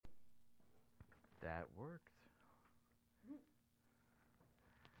That works.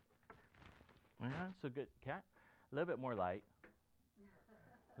 Yeah, so good. Cat, a little bit more light.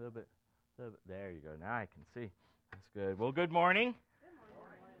 A little bit. There you go. Now I can see. That's good. Well, good morning. Good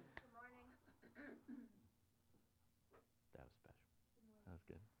morning. Good morning. That was special. That was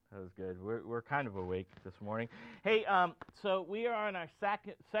good. That was good. We're kind of awake this morning. Hey, so we are on our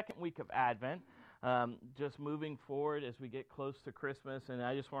second week of Advent. Just moving forward as we get close to Christmas, and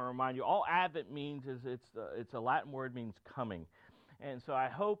I just want to remind you, all Advent means is it's a Latin word, means coming, and so I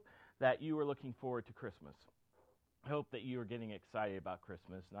hope that you are looking forward to Christmas. I hope that you are getting excited about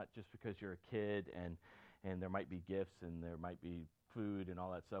Christmas, not just because you're a kid and there might be gifts and there might be food and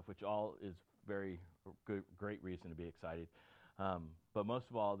all that stuff, which all is very good, great reason to be excited. But most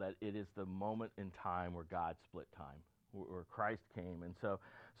of all, that it is the moment in time where God split time, where Christ came. And so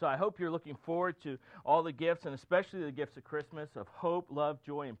I hope you're looking forward to all the gifts, and especially the gifts of Christmas, of hope, love,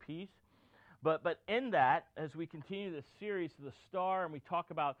 joy, and peace. But in that, as we continue this series, The Star, and we talk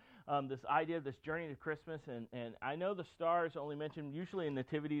about this idea of this journey to Christmas, and I know the star is only mentioned, usually in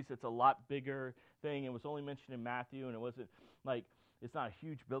Nativities, it's a lot bigger thing. It was only mentioned in Matthew, and it wasn't like, it's not a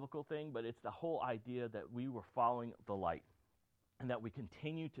huge biblical thing, but it's the whole idea that we were following the light, and that we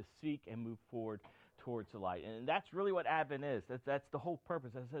continue to seek and move forward towards the light. And that's really what Advent is. That's the whole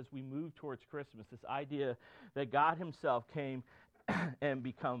purpose. As we move towards Christmas, this idea that God himself came and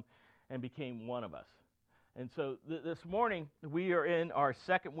became one of us. And so this morning, we are in our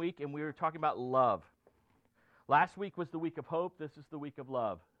second week, and we are talking about love. Last week was the week of hope. This is the week of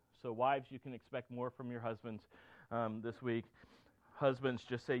love. So wives, you can expect more from your husbands this week. Husbands,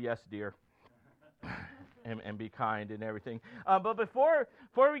 just say yes, dear. And be kind and everything. But before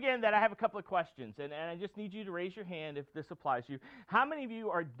we get into that, I have a couple of questions. And I just need you to raise your hand if this applies to you. How many of you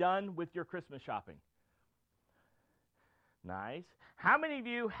are done with your Christmas shopping? Nice. How many of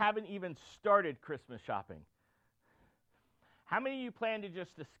you haven't even started Christmas shopping? How many of you plan to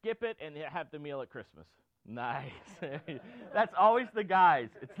just skip it and have the meal at Christmas? Nice. That's always the guys.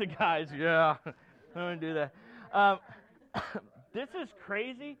 It's the guys. Yeah. I don't do that. This is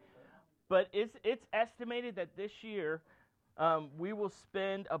crazy. But it's estimated that this year we will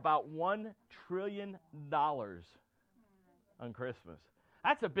spend about $1 trillion on Christmas.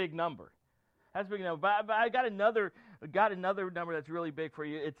 That's a big number. That's a big number. But I got another number that's really big for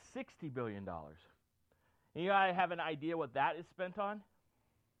you. It's $60 billion. And you gotta have an idea what that is spent on?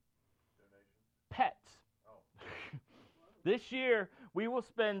 Donation. Pets. Oh. This year we will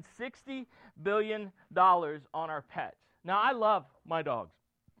spend $60 billion on our pets. Now I love my dogs.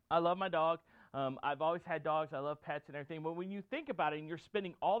 I love my dog. I've always had dogs. I love pets and everything. But when you think about it and you're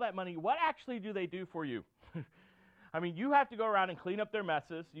spending all that money, what actually do they do for you? I mean, you have to go around and clean up their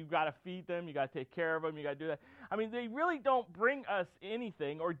messes. You've got to feed them. You've got to take care of them. You've got to do that. I mean, they really don't bring us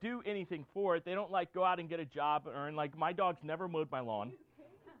anything or do anything for it. They don't, like, go out and get a job or earn. Like, my dog's never mowed my lawn.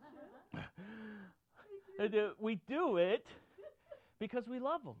 We do it because we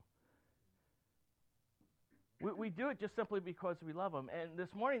love them. We do it just simply because we love them. And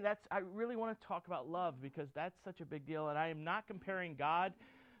this morning, I really want to talk about love because that's such a big deal. And I am not comparing God's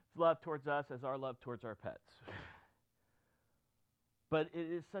love towards us as our love towards our pets. But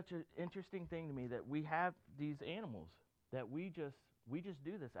it is such an interesting thing to me that we have these animals that we just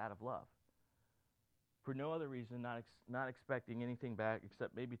do this out of love. For no other reason, not expecting anything back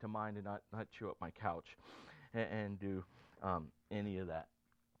except maybe to mind and not chew up my couch and do any of that.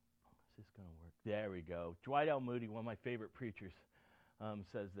 Is this going to work? There we go. Dwight L. Moody, one of my favorite preachers,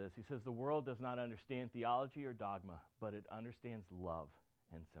 says this. He says, the world does not understand theology or dogma, but it understands love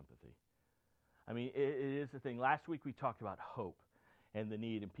and sympathy. I mean, it is the thing. Last week we talked about hope and the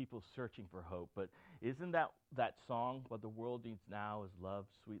need and people searching for hope. But isn't that song, what the world needs now is love,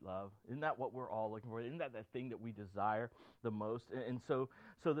 sweet love? Isn't that what we're all looking for? Isn't that thing that we desire the most? And so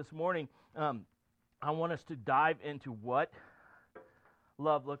this morning, I want us to dive into what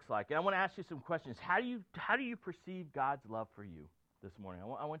love looks like. And I want to ask you some questions. How do you perceive God's love for you this morning?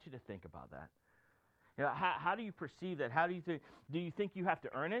 I want you to think about that. You know, how do you perceive that? How do you think you have to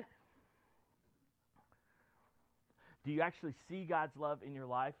earn it? Do you actually see God's love in your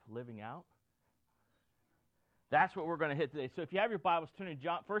life living out? That's what we're going to hit today. So if you have your Bibles, turn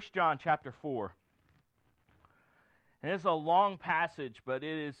to 1 John chapter 4. And it's a long passage, but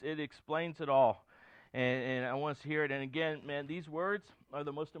it explains it all. And I want us to hear it. And again, man, these words are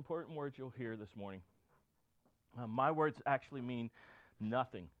the most important words you'll hear this morning. My words actually mean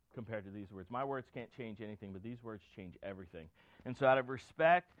nothing compared to these words. My words can't change anything, but these words change everything. And so out of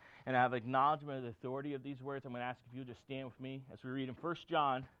respect and out of acknowledgement of the authority of these words, I'm going to ask if you'll just stand with me as we read in 1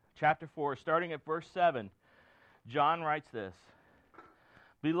 John chapter 4, starting at verse 7. John writes this,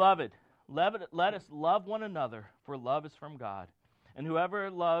 Beloved, let us love one another, for love is from God. And whoever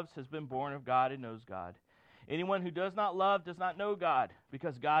loves has been born of God and knows God. Anyone who does not love does not know God,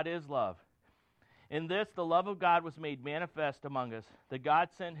 because God is love. In this, the love of God was made manifest among us, that God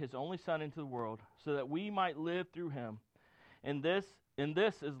sent his only Son into the world, so that we might live through him. In this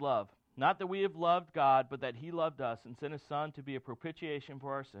is love, not that we have loved God, but that he loved us and sent his Son to be a propitiation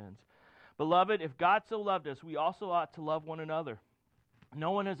for our sins. Beloved, if God so loved us, we also ought to love one another.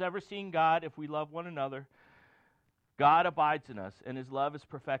 No one has ever seen God. If we love one another, God abides in us, and his love is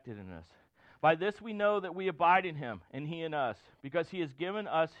perfected in us. By this we know that we abide in him, and he in us, because he has given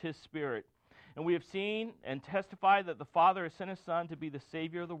us his Spirit. And we have seen and testified that the Father has sent his Son to be the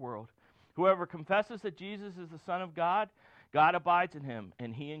Savior of the world. Whoever confesses that Jesus is the Son of God, God abides in him,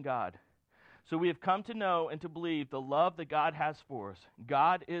 and he in God. So we have come to know and to believe the love that God has for us.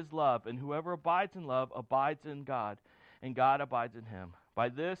 God is love, and whoever abides in love abides in God, and God abides in him. By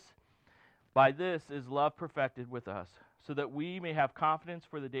this is love perfected with us, so that we may have confidence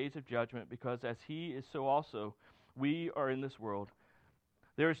for the days of judgment, because as he is, so also we are in this world.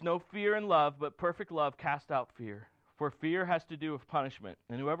 There is no fear in love, but perfect love casts out fear. For fear has to do with punishment,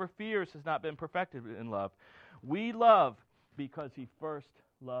 and whoever fears has not been perfected in love. We love because he first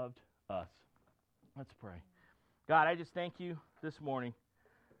loved us. Let's pray. God, I just thank you this morning,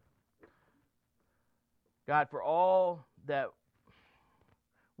 God, for all that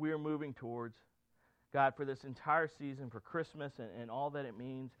we are moving towards. God, for this entire season, for Christmas and all that it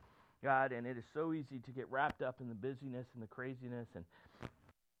means, God, and it is so easy to get wrapped up in the busyness and the craziness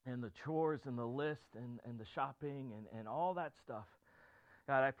and the chores and the list and the shopping and all that stuff.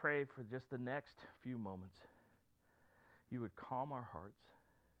 God, I pray for just the next few moments, you would calm our hearts,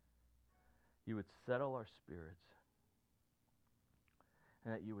 you would settle our spirits,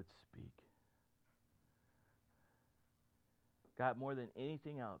 and that you would speak. God, more than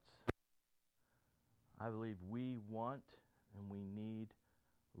anything else, I believe we want and we need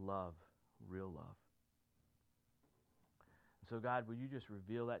love, real love. So God, would you just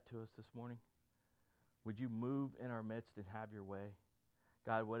reveal that to us this morning? Would you move in our midst and have your way?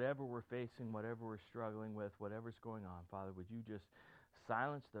 God, whatever we're facing, whatever we're struggling with, whatever's going on, Father, would you just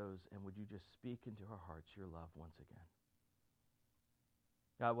silence those and would you just speak into our hearts your love once again?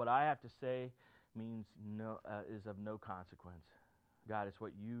 God, what I have to say is of no consequence. God, it's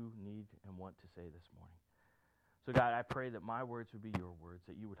what you need and want to say this morning. So God, I pray that my words would be your words,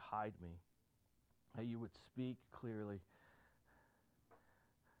 that you would hide me, that you would speak clearly,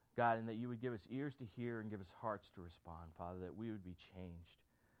 God, and that you would give us ears to hear and give us hearts to respond, Father, that we would be changed.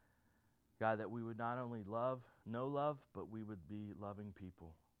 God, that we would not only know love, but we would be loving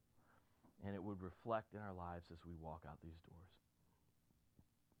people, and it would reflect in our lives as we walk out these doors.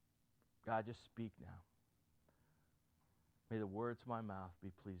 God, just speak now. May the words of my mouth be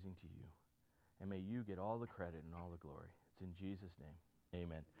pleasing to you, and may you get all the credit and all the glory. It's in Jesus' name.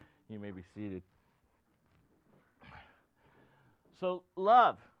 Amen. You may be seated. So,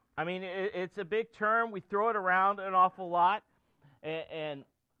 love. I mean, it's a big term. We throw it around an awful lot, and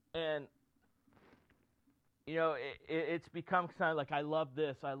you know, it's become kind of like, I love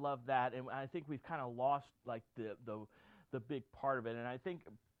this, I love that, and I think we've kind of lost like the big part of it. And I think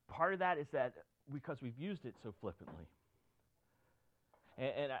part of that is that because we've used it so flippantly.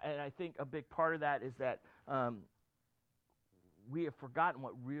 And I think a big part of that is that we have forgotten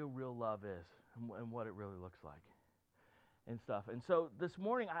what real love is and what it really looks like and stuff. And so this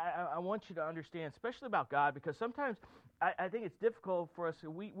morning, I want you to understand, especially about God, because sometimes I think it's difficult for us.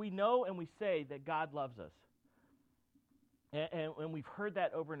 We know and we say that God loves us. And we've heard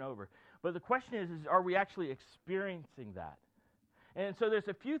that over and over. But the question is are we actually experiencing that? And so there's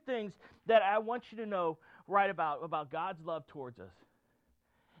a few things that I want you to know right about God's love towards us.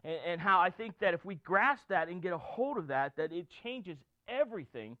 And how I think that if we grasp that and get a hold of that, that it changes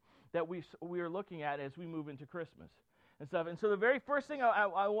everything that we are looking at as we move into Christmas and stuff. And so the very first thing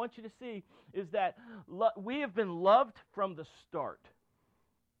I want you to see is that we have been loved from the start.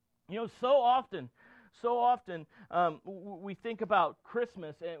 You know, so often we think about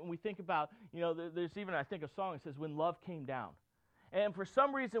Christmas and we think about, you know, there's even, I think, a song that says, when love came down. And for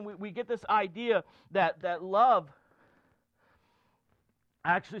some reason, we get this idea that love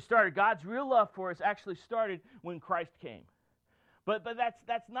actually started, God's real love for us actually started when Christ came. But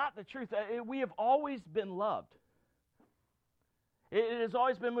that's not the truth. We have always been loved. It has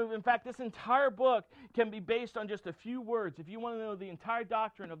always been moved. In fact, this entire book can be based on just a few words. If you want to know the entire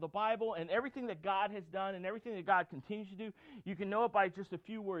doctrine of the Bible and everything that God has done and everything that God continues to do, you can know it by just a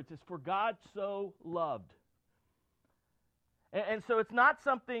few words. It's for God so loved. And so it's not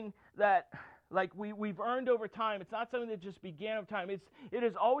something that like we've earned over time. It's not something that just began over time. It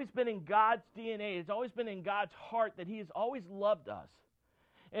has always been in God's DNA. It's always been in God's heart that He has always loved us.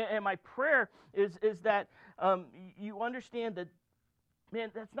 And my prayer is that you understand that,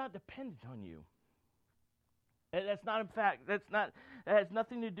 man, that's not dependent on you. And that's not, in fact, that has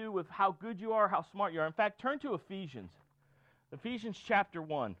nothing to do with how good you are, how smart you are. In fact, turn to Ephesians. Ephesians chapter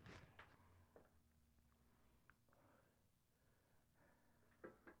 1.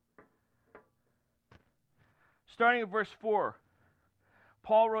 Starting at verse 4,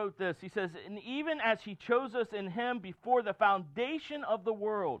 Paul wrote this. He says, "And even as He chose us in Him before the foundation of the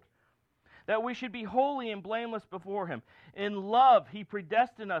world, that we should be holy and blameless before Him. In love He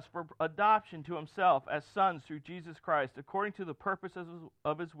predestined us for adoption to Himself as sons through Jesus Christ, according to the purpose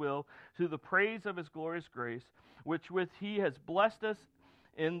of His will, to the praise of His glorious grace, which with He has blessed us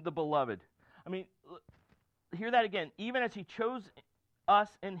in the Beloved." I mean, hear that again. Even as He chose us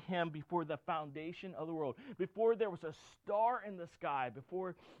in Him before the foundation of the world, before there was a star in the sky,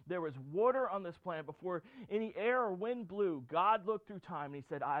 before there was water on this planet, before any air or wind blew, God looked through time and He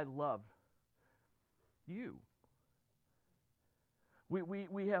said, "I love you."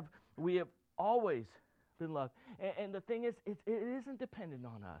 We have always been loved. And the thing is, it isn't dependent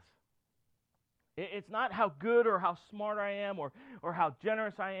on us. It's not how good or how smart I am or how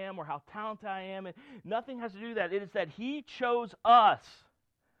generous I am or how talented I am. Nothing has to do with that. It is that He chose us.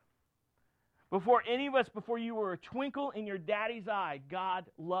 Before any of us, before you were a twinkle in your daddy's eye, God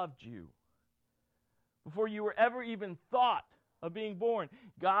loved you. Before you were ever even thought of being born,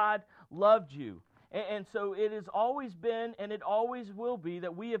 God loved you. And so it has always been, and it always will be,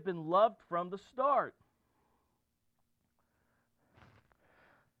 that we have been loved from the start.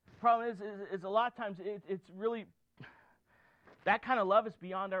 The problem is a lot of times it's really, that kind of love is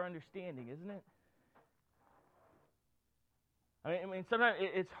beyond our understanding, isn't it? I mean, sometimes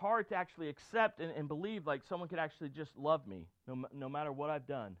it's hard to actually accept and believe like someone could actually just love me, no matter what I've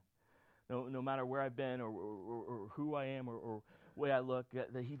done, no matter where I've been or who I am or the way I look, that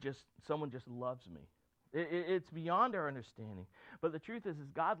someone just loves me. It's beyond our understanding. But the truth is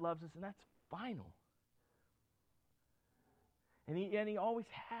God loves us, and that's final. And He always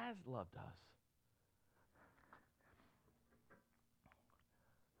has loved us.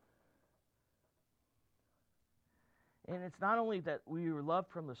 And it's not only that we were loved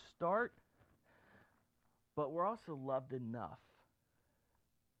from the start, but we're also loved enough.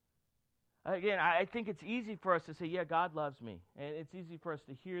 Again, I think it's easy for us to say, yeah, God loves me. And it's easy for us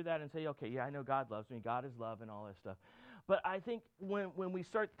to hear that and say, okay, yeah, I know God loves me. God is love and all that stuff. But I think when we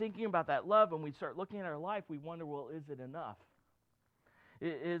start thinking about that love and we start looking at our life, we wonder, well, is it enough?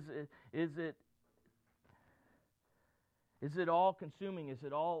 Is it all consuming? Is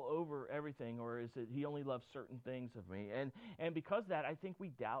it all over everything? Or is it He only loves certain things of me? And because of that, I think we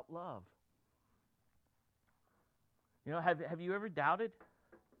doubt love. You know, have you ever doubted?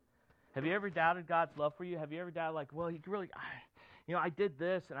 Have you ever doubted God's love for you? Have you ever doubted, like, well, He really, I did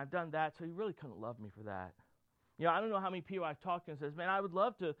this and I've done that, so He really couldn't love me for that. You know, I don't know how many people I've talked to and says, man, I would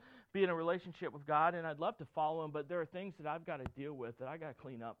love to be in a relationship with God and I'd love to follow Him, but there are things that I've got to deal with that I got to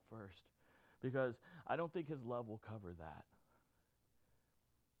clean up first because I don't think His love will cover that.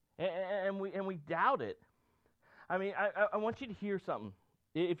 And we doubt it. I mean, I want you to hear something.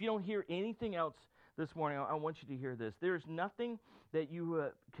 If you don't hear anything else this morning, I want you to hear this. There is nothing that you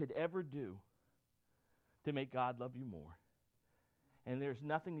could ever do to make God love you more. And there's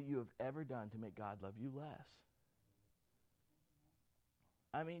nothing that you have ever done to make God love you less.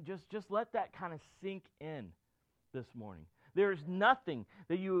 I mean, just let that kind of sink in this morning. There's nothing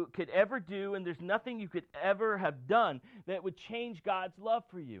that you could ever do, and there's nothing you could ever have done that would change God's love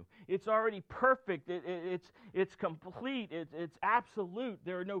for you. It's already perfect. It's complete. It's absolute.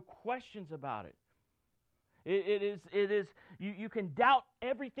 There are no questions about it. It is. You can doubt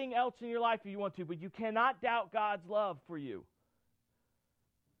everything else in your life if you want to, but you cannot doubt God's love for you.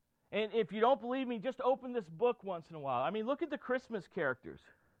 And if you don't believe me, just open this book once in a while. I mean, look at the Christmas characters.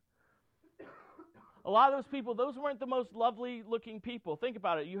 A lot of those people, those weren't the most lovely looking people. Think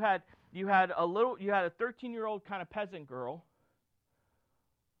about it. You had a 13-year-old kind of peasant girl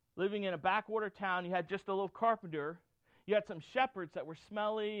living in a backwater town. You had just a little carpenter. You had some shepherds that were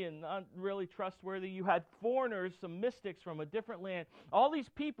smelly and not really trustworthy. You had foreigners, some mystics from a different land. All these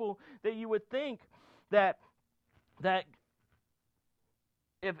people that you would think that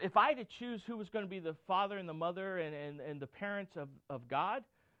if I had to choose who was going to be the father and the mother and the parents of God,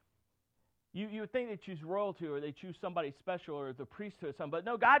 you would think they choose royalty or they choose somebody special or the priesthood or something. But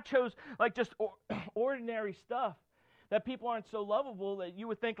no, God chose like just ordinary stuff that people aren't so lovable that you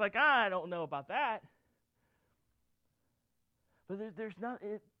would think like, I don't know about that. But there's not,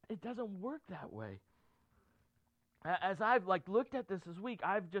 it doesn't work that way. As I've looked at this week,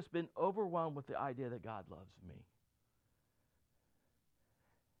 I've just been overwhelmed with the idea that God loves me.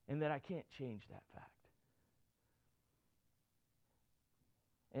 And that I can't change that fact.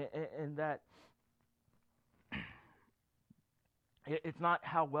 And that it's not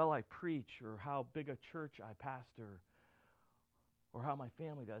how well I preach or how big a church I pastor or how my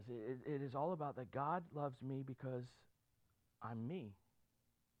family does. It is all about that God loves me because I'm me.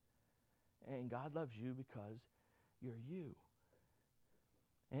 And God loves you because you're you.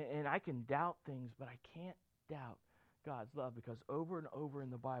 And I can doubt things, but I can't doubt God's love, because over and over in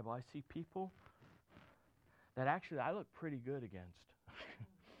the Bible, I see people that actually I look pretty good against.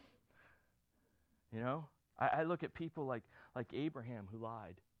 You know? I look at people like Abraham, who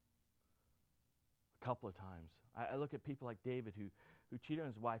lied a couple of times. I look at people like David, who cheated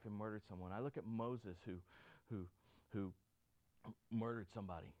on his wife and murdered someone. I look at Moses, who murdered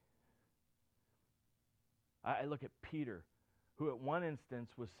somebody. I look at Peter, who at one instance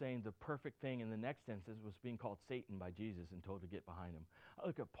was saying the perfect thing, and the next instance was being called Satan by Jesus and told to get behind him. I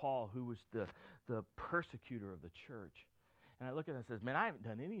look at Paul, who was the persecutor of the church. And I look at him and says, man, I haven't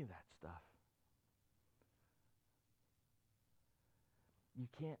done any of that stuff. You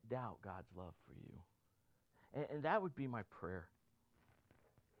can't doubt God's love for you. And that would be my prayer.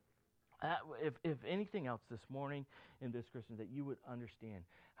 If anything else this morning in this Christmas, that you would understand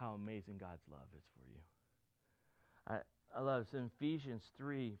how amazing God's love is for you. I love this. In Ephesians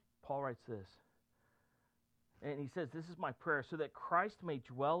 3, Paul writes this. And he says, this is my prayer, so that Christ may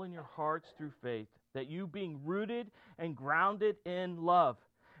dwell in your hearts through faith, that you, being rooted and grounded in love,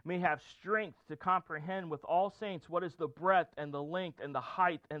 may have strength to comprehend with all saints what is the breadth and the length and the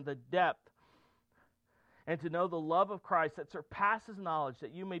height and the depth, and to know the love of Christ that surpasses knowledge,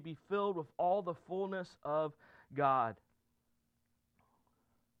 that you may be filled with all the fullness of God.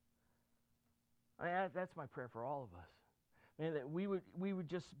 I mean, that's my prayer for all of us. Man, that we would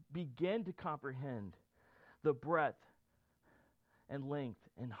just begin to comprehend the breadth and length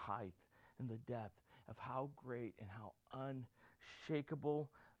and height and the depth of how great and how unshakable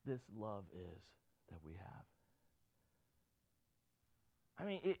this love is that we have. I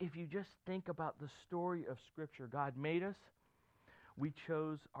mean, if you just think about the story of Scripture, God made us. We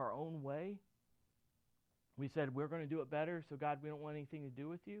chose our own way. We said, we're going to do it better, so God, we don't want anything to do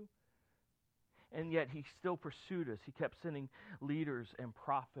with you. And yet he still pursued us. He kept sending leaders and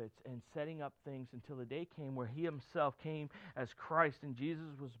prophets and setting up things until the day came where he himself came as Christ and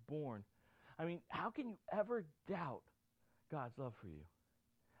Jesus was born. I mean, how can you ever doubt God's love for you?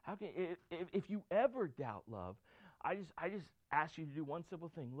 How can if you ever doubt love, I just ask you to do one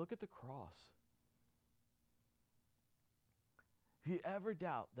simple thing. Look at the cross. If you ever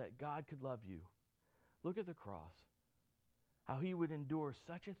doubt that God could love you, look at the cross. How he would endure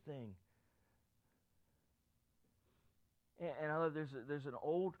such a thing. And I love, there's an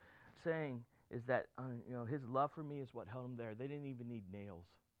old saying, is that his love for me is what held him there. They didn't even need nails.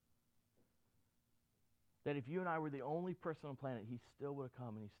 That if you and I were the only person on the planet, he still would have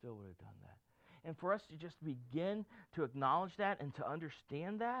come and he still would have done that. And for us to just begin to acknowledge that and to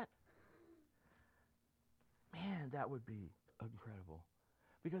understand that, man, that would be incredible.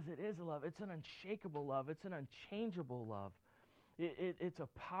 Because it is a love. It's an unshakable love. It's an unchangeable love. It's a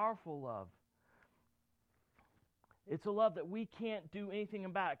powerful love. It's a love that we can't do anything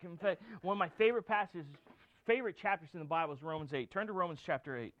about. In fact, one of my favorite chapters in the Bible is Romans 8. Turn to Romans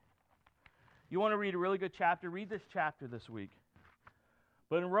chapter 8. You want to read a really good chapter? Read this chapter this week.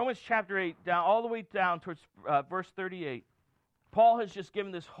 But in Romans chapter 8, all the way down towards verse 38, Paul has just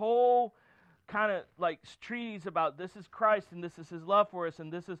given this whole kind of treatise about this is Christ and this is his love for us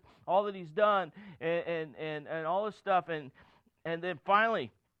and this is all that he's done and all this stuff. And then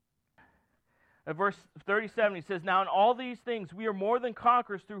finally, at verse 37, he says, now in all these things we are more than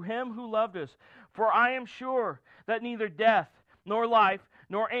conquerors through him who loved us. For I am sure that neither death, nor life,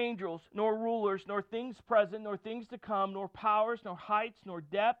 nor angels, nor rulers, nor things present, nor things to come, nor powers, nor heights, nor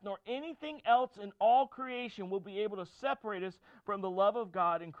depth, nor anything else in all creation will be able to separate us from the love of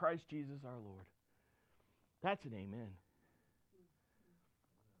God in Christ Jesus our Lord. That's an amen.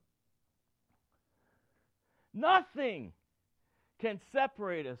 Nothing can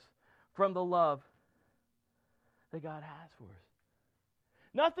separate us from the love that God has for us.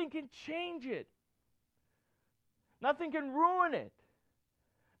 Nothing can change it. Nothing can ruin it.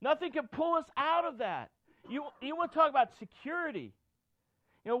 Nothing can pull us out of that. You want to talk about security.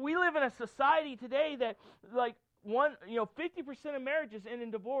 We live in a society today that 50% of marriages end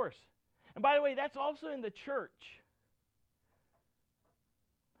in divorce. And by the way, that's also in the church.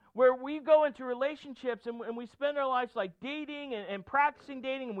 where we go into relationships and we spend our lives like dating and practicing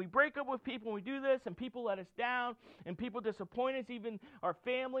dating, and we break up with people and we do this, and people let us down, and people disappoint us, even our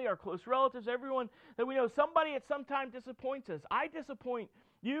family, our close relatives, everyone that we know. Somebody at some time disappoints us. I disappoint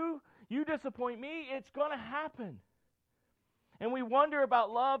you, you disappoint me, it's going to happen. And we wonder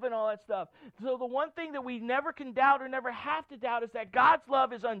about love and all that stuff. So the one thing that we never can doubt or never have to doubt is that God's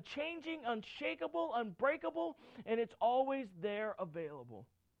love is unchanging, unshakable, unbreakable, and it's always there available.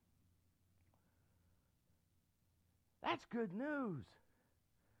 That's good news.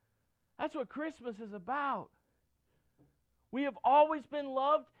 That's what Christmas is about. We have always been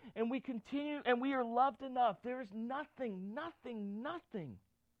loved, and we continue, and we are loved enough. There is nothing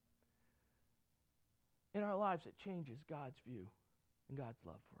in our lives that changes God's view and God's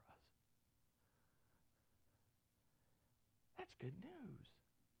love for us. That's good news.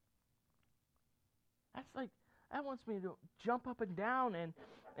 That wants me to jump up and down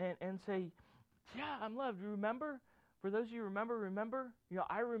and say, yeah, I'm loved. Remember? For those of you who remember,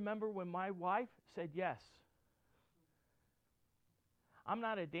 I remember when my wife said yes. I'm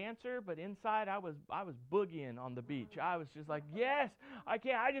not a dancer, but inside I was boogieing on the beach. I was just like, yes, I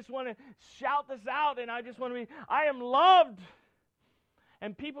can't. I just want to shout this out, and I just want to I am loved.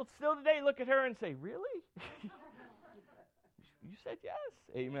 And people still today look at her and say, really? You said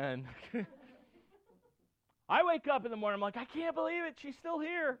yes? Amen. I wake up in the morning, I'm like, I can't believe it. She's still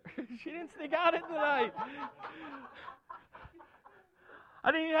here. She didn't sneak out in the night.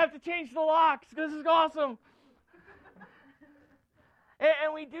 I didn't even have to change the locks. This is awesome.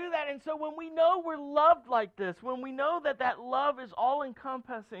 And we do that. And so when we know we're loved like this, when we know that love is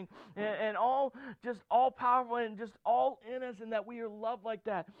all-encompassing and all powerful and just all in us, and that we are loved like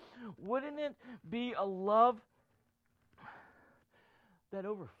that, wouldn't it be a love that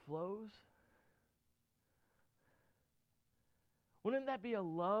overflows? Wouldn't that be a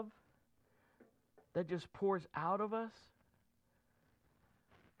love that just pours out of us?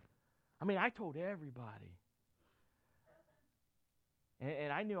 I mean, I told everybody.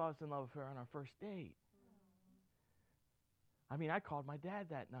 And I knew I was in love with her on our first date. I mean, I called my dad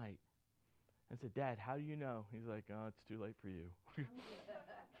that night and said, Dad, how do you know? He's like, oh, it's too late for you.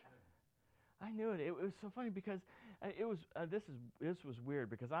 I knew it. It was so funny because it was this was weird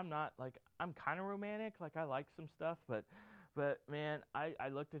because I'm kind of romantic. Like, I like some stuff, but man, I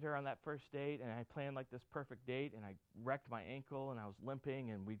looked at her on that first date, and I planned like this perfect date, and I wrecked my ankle, and I was limping,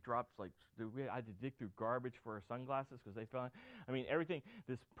 and we dropped I had to dig through garbage for her sunglasses because they fell. I mean, everything,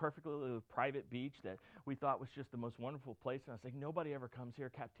 this perfectly private beach that we thought was just the most wonderful place, and I was like, nobody ever comes here,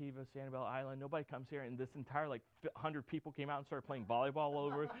 Captiva, Sanibel Island, nobody comes here, and this entire 100 people came out and started playing volleyball all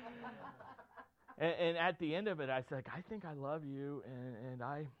over it. And at the end of it, I said, I think I love you, and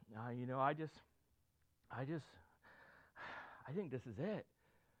I think this is it.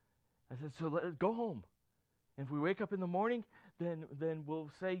 I said, so let's go home. And if we wake up in the morning, then we'll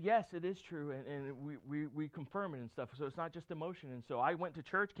say, yes, it is true, and we confirm it and stuff. So it's not just emotion. And so I went to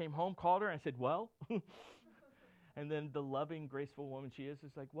church, came home, called her, and I said, well? And then the loving, graceful woman she is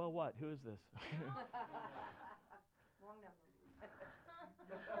like, well, what? Who is this? Wrong number.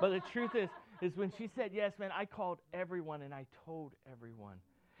 But the truth is when she said yes, man, I called everyone and I told everyone.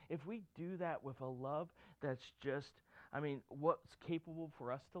 If we do that with a love that's just, what's capable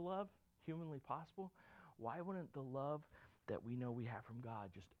for us to love, humanly possible, why wouldn't the love that we know we have from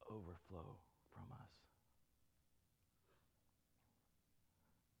God just overflow from us?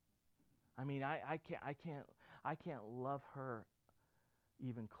 I can't love her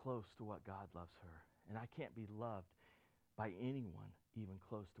even close to what God loves her. And I can't be loved by anyone even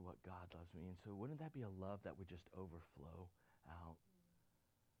close to what God loves me. And so wouldn't that be a love that would just overflow out?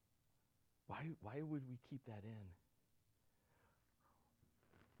 Why would we keep that in?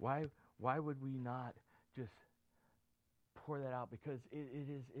 Why would we not just pour that out? Because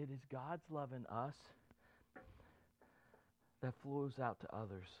it is God's love in us that flows out to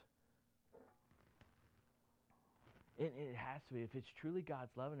others. It has to be. If it's truly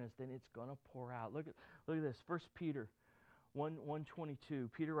God's love in us, then it's going to pour out. Look at this. 1 Peter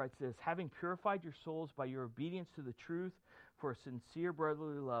 1:22. Peter writes this, having purified your souls by your obedience to the truth for a sincere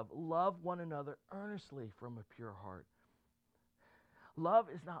brotherly love, love one another earnestly from a pure heart. Love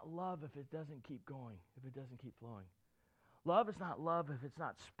is not love if it doesn't keep going, if it doesn't keep flowing. Love is not love if it's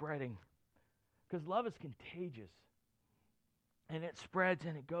not spreading. Because love is contagious. And it spreads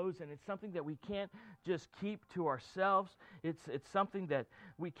and it goes, and it's something that we can't just keep to ourselves. It's something that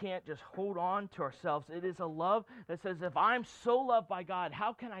we can't just hold on to ourselves. It is a love that says, if I'm so loved by God,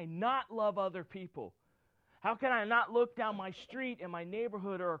 how can I not love other people? How can I not look down my street in my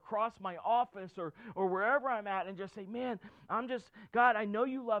neighborhood or across my office or wherever I'm at and just say, man, God, I know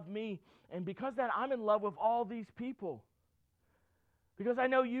you love me. And because of that, I'm in love with all these people. Because I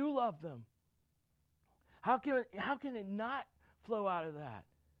know you love them. How can it not flow out of that?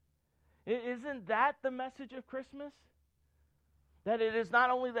 Isn't that the message of Christmas? That it is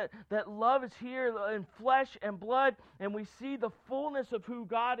not only that love is here in flesh and blood, and we see the fullness of who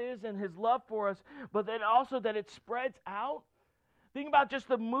God is and His love for us, but then also that it spreads out. Think about just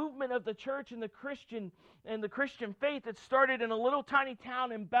the movement of the church and the Christian faith. It started in a little tiny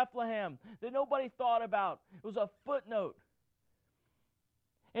town in Bethlehem that nobody thought about. It was a footnote.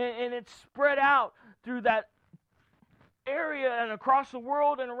 And it spread out through that area and across the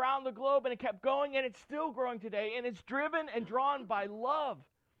world and around the globe, and it kept going, and it's still growing today, and it's driven and drawn by love.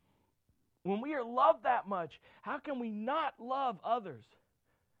 When we are loved that much, how can we not love others?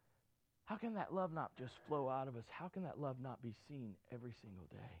 How can that love not just flow out of us? How can that love not be seen every single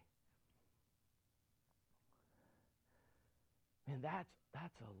day? And that's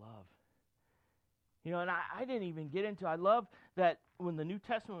a love. You know, and I didn't even get into, I love that when the New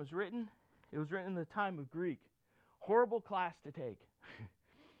Testament was written, it was written in the time of Greek. Horrible class to take.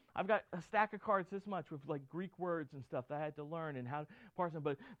 I've got a stack of cards this much with like Greek words and stuff that I had to learn and how to parse them.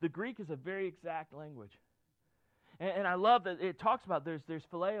 But the Greek is a very exact language. And I love that it talks about there's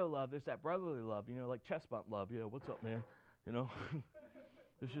phileo love, there's that brotherly love, you know, like chest bump love. You know, what's up, man? You know,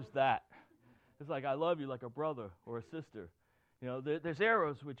 it's just that. It's like I love you like a brother or a sister. You know, there's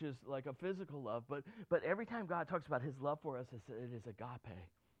eros, which is like a physical love. But every time God talks about His love for us, it is agape.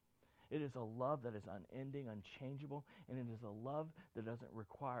 It is a love that is unending, unchangeable, and it is a love that doesn't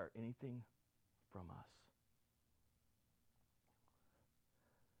require anything from us.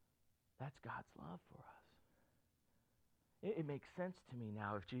 That's God's love for us. It makes sense to me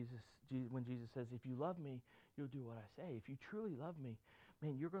now when Jesus says, if you love me, you'll do what I say. If you truly love me,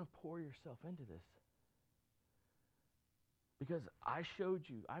 man, you're going to pour yourself into this. Because I showed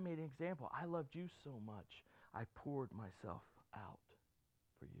you, I made an example. I loved you so much, I poured myself out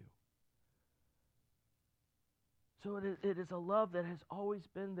for you. So it is a love that has always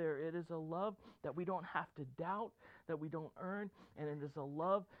been there. It is a love that we don't have to doubt, that we don't earn, and it is a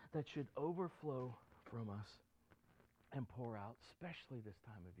love that should overflow from us and pour out, especially this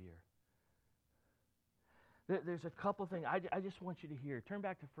time of year. There's a couple things I just want you to hear. Turn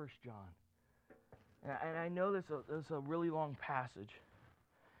back to 1 John. And I know this is a really long passage.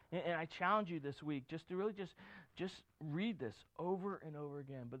 And I challenge you this week just to really just read this over and over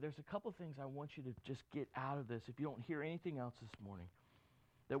again. But there's a couple things I want you to just get out of this if you don't hear anything else this morning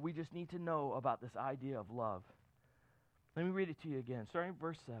that we just need to know about this idea of love. Let me read it to you again, starting at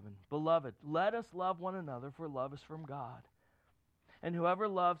verse 7. Beloved, let us love one another, for love is from God. And whoever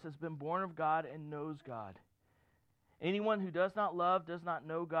loves has been born of God and knows God. Anyone who does not love does not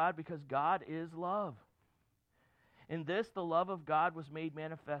know God, because God is love. In this, the love of God was made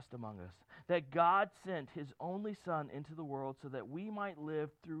manifest among us, that God sent His only Son into the world so that we might live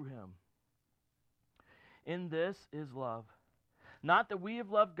through Him. In this is love. Not that we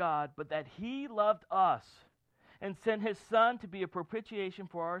have loved God, but that He loved us and sent His Son to be a propitiation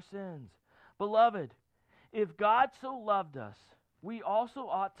for our sins. Beloved, if God so loved us, we also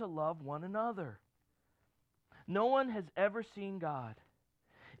ought to love one another. No one has ever seen God.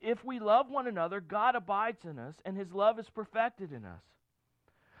 If we love one another, God abides in us, and His love is perfected in us.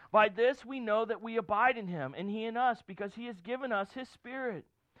 By this we know that we abide in Him, and He in us, because He has given us His Spirit.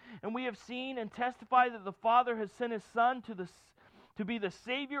 And we have seen and testified that the Father has sent His Son to be the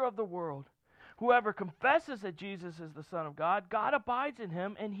Savior of the world. Whoever confesses that Jesus is the Son of God, God abides in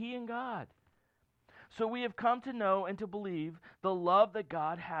him, and He in God. So we have come to know and to believe the love that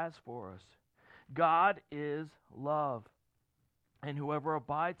God has for us. God is love. And whoever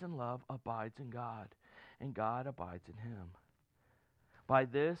abides in love abides in God, and God abides in him. By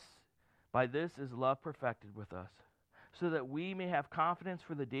this is love perfected with us, so that we may have confidence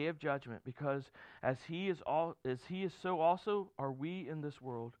for the day of judgment, because as he is, so also are we in this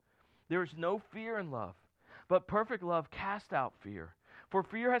world. There is no fear in love, but perfect love casts out fear. For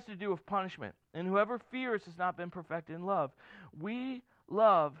fear has to do with punishment, and whoever fears has not been perfected in love. We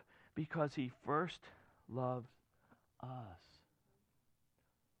love because He first loved us.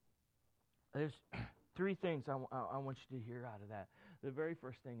 There's three things I want you to hear out of that. The very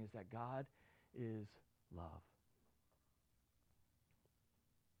first thing is that God is love.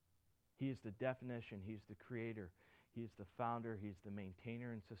 He is the definition. He's the creator. He is the founder. He's the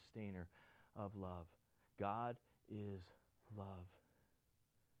maintainer and sustainer of love. God is love.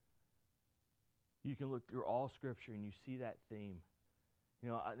 You can look through all Scripture and you see that theme.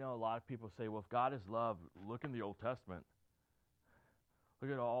 I know a lot of people say, well, if God is love, look in the Old Testament.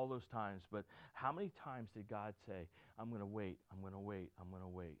 Look at all those times. But how many times did God say, I'm going to wait, I'm going to wait, I'm going to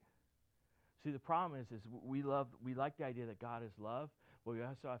wait? See, the problem is we like the idea that God is love, but we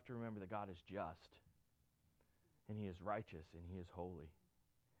also have to remember that God is just, and He is righteous, and He is holy,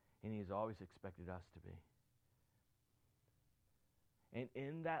 and He has always expected us to be. And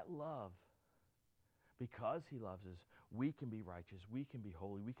in that love, because He loves us, we can be righteous, we can be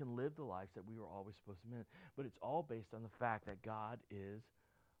holy, we can live the lives that we were always supposed to live. But it's all based on the fact that God is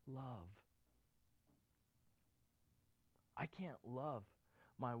love. I can't love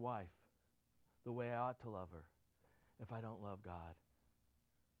my wife the way I ought to love her if I don't love God.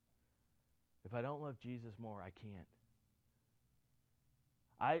 If I don't love Jesus more, I can't.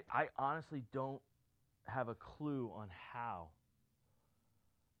 I honestly don't have a clue on how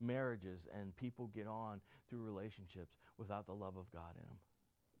marriages and people get on through relationships without the love of God in them.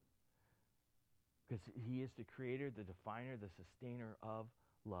 Because He is the creator, the definer, the sustainer of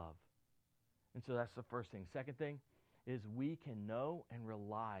love. And so that's the first thing. Second thing is we can know and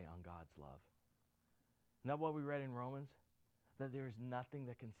rely on God's love. Isn't that what we read in Romans? That there is nothing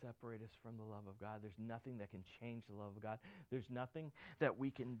that can separate us from the love of God. There's nothing that can change the love of God. There's nothing that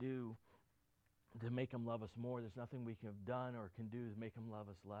we can do to make Him love us more. There's nothing we can have done or can do to make Him love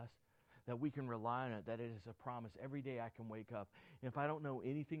us less. That we can rely on it, that it is a promise. Every day I can wake up. And if I don't know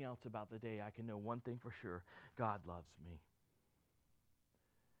anything else about the day, I can know one thing for sure. God loves me.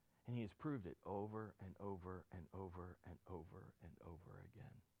 And He has proved it over and over and over and over and over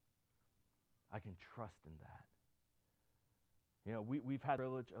again. I can trust in that. We've had the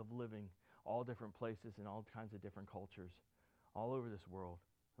privilege of living all different places in all kinds of different cultures all over this world.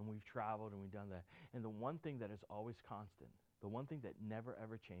 And we've traveled and we've done that. And the one thing that is always constant, the one thing that never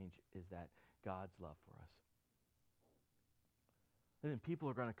ever changes is that God's love for us. And then people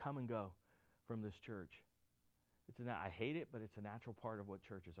are going to come and go from this church. I hate it, but it's a natural part of what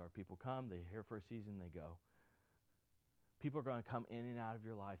churches are. People come, they're here for a season, they go. People are going to come in and out of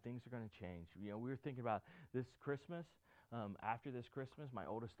your life. Things are going to change. We were thinking about this Christmas. After this Christmas, my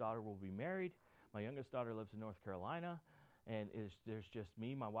oldest daughter will be married. My youngest daughter lives in North Carolina. And there's just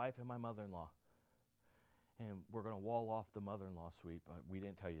me, my wife, and my mother-in-law. And we're going to wall off the mother-in-law suite. But we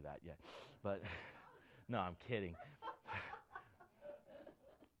didn't tell you that yet. But, no, I'm kidding.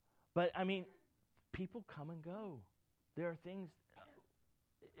 But, people come and go. There are things,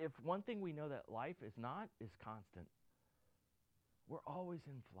 if one thing we know that life is not, is constant. We're always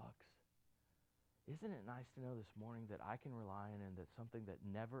in flux. Isn't it nice to know this morning that I can rely on and that something that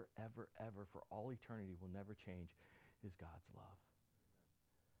never, ever, ever for all eternity will never change is God's love.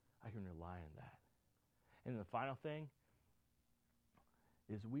 I can rely on that. And the final thing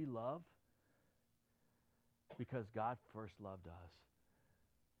is we love because God first loved us.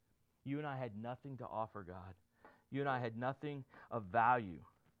 You and I had nothing to offer God. You and I had nothing of value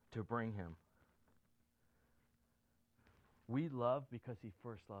to bring Him. We love because He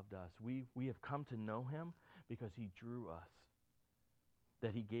first loved us. We have come to know Him because He drew us.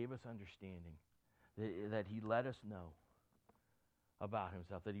 That He gave us understanding. That He let us know about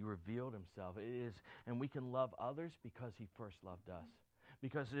Himself. That He revealed Himself. And we can love others because He first loved us.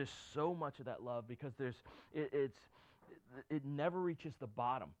 Because there's so much of that love. Because it never reaches the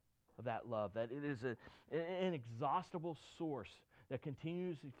bottom of that love. That it is an inexhaustible source that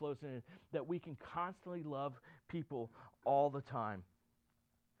continuously flows in it, that we can constantly love people all the time.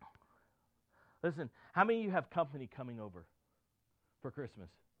 Listen, how many of you have company coming over for Christmas?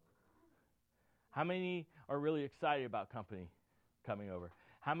 How many are really excited about company coming over?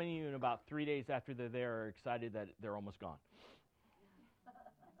 How many of you in about 3 days after they're there are excited that they're almost gone?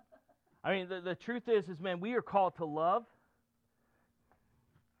 The truth is, man, we are called to love.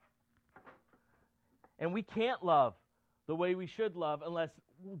 And we can't love the way we should love unless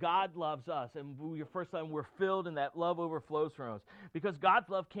God loves us. And we're filled and that love overflows from us. Because God's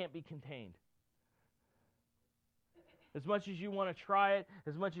love can't be contained. As much as you want to try it,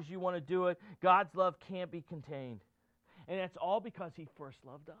 as much as you want to do it, God's love can't be contained. And that's all because He first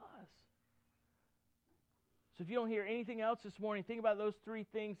loved us. So if you don't hear anything else this morning, think about those three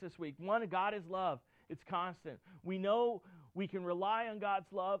things this week. One, God is love. It's constant. We know we can rely on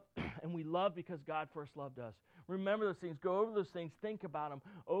God's love, and we love because God first loved us. Remember those things. Go over those things. Think about them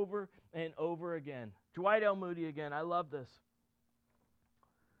over and over again. Dwight L. Moody again. I love this.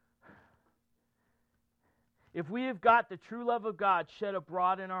 If we have got the true love of God shed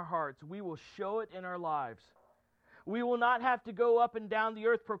abroad in our hearts, we will show it in our lives. We will not have to go up and down the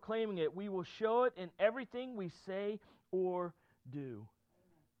earth proclaiming it. We will show it in everything we say or do.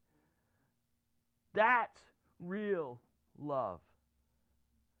 That's real love.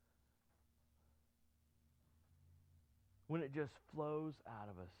 when it just flows out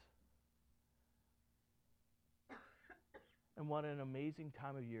of us. And what an amazing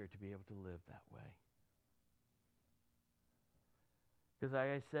time of year to be able to live that way. Because like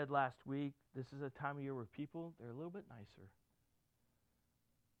I said last week, this is a time of year where people, they're a little bit nicer.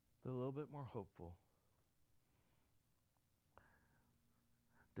 They're a little bit more hopeful.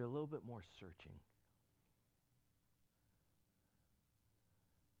 They're a little bit more searching.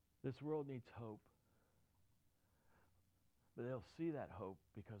 This world needs hope. But they'll see that hope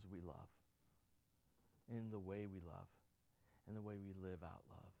because we love. In the way we love. And the way we live out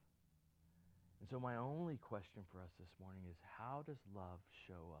love. And so my only question for us this morning is, how does love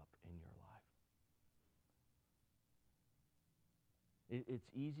show up in your life? It's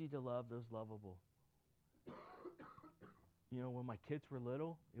easy to love those lovable. You know, when my kids were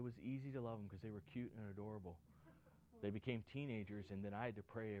little, it was easy to love them because they were cute and adorable. They became teenagers, and then I had to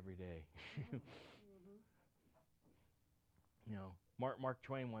pray every day. You know, Mark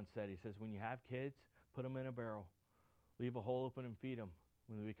Twain once said, he says, when you have kids, put them in a barrel. Leave a hole open and feed them.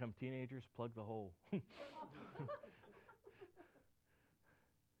 When they become teenagers, plug the hole.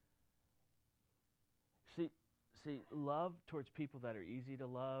 See, love towards people that are easy to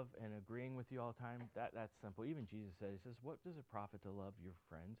love and agreeing with you all the time, that's simple. Even Jesus said, he says, what does it profit to love your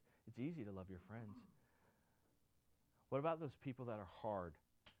friends? It's easy to love your friends. What about those people that are hard,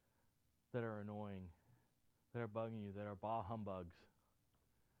 that are annoying, that are bugging you, that are bah humbugs?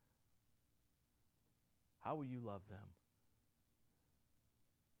 How will you love them?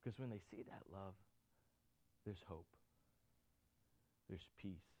 Because when they see that love, there's hope. There's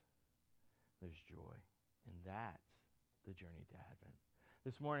peace. There's joy. And that's the journey to Advent.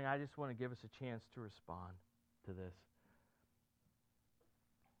 This morning, I just want to give us a chance to respond to this.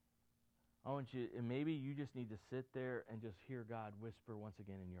 I want you, and maybe you just need to sit there and just hear God whisper once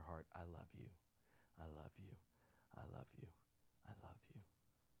again in your heart, I love you. I love you. I love you. I love you.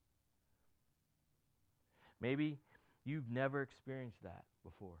 Maybe you've never experienced that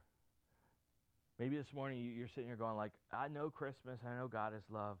before. Maybe this morning you're sitting here going like, I know Christmas, I know God is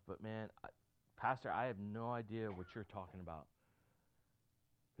love, but man, Pastor, I have no idea what you're talking about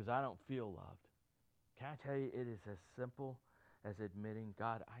because I don't feel loved. Can I tell you, it is as simple as admitting,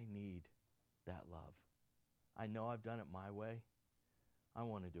 God, I need that love. I know I've done it my way. I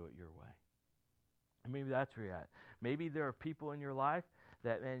want to do it your way. And maybe that's where you're at. Maybe there are people in your life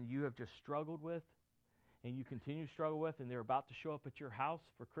that, man, you have just struggled with and you continue to struggle with, and they're about to show up at your house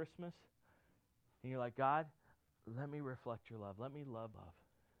for Christmas. And you're like, God, let me reflect your love. Let me love.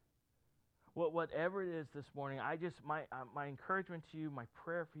 Whatever it is this morning, my encouragement to you, my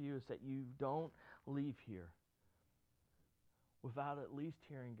prayer for you is that you don't leave here without at least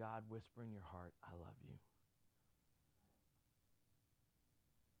hearing God whisper in your heart, I love you.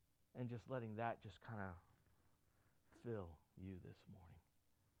 And just letting that just kind of fill you this morning.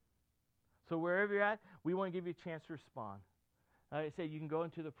 So wherever you're at, we want to give you a chance to respond. Like I said, you can go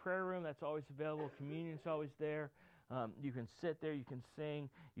into the prayer room. That's always available. Communion's always there. You can sit there. You can sing.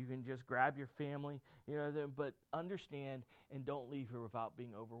 You can just grab your family. You know, but understand and don't leave here without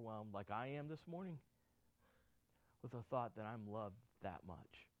being overwhelmed like I am this morning with the thought that I'm loved that much.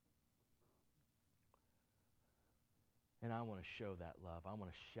 And I want to show that love. I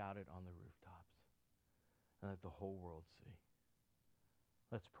want to shout it on the rooftops and let the whole world see.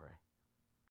 Let's pray.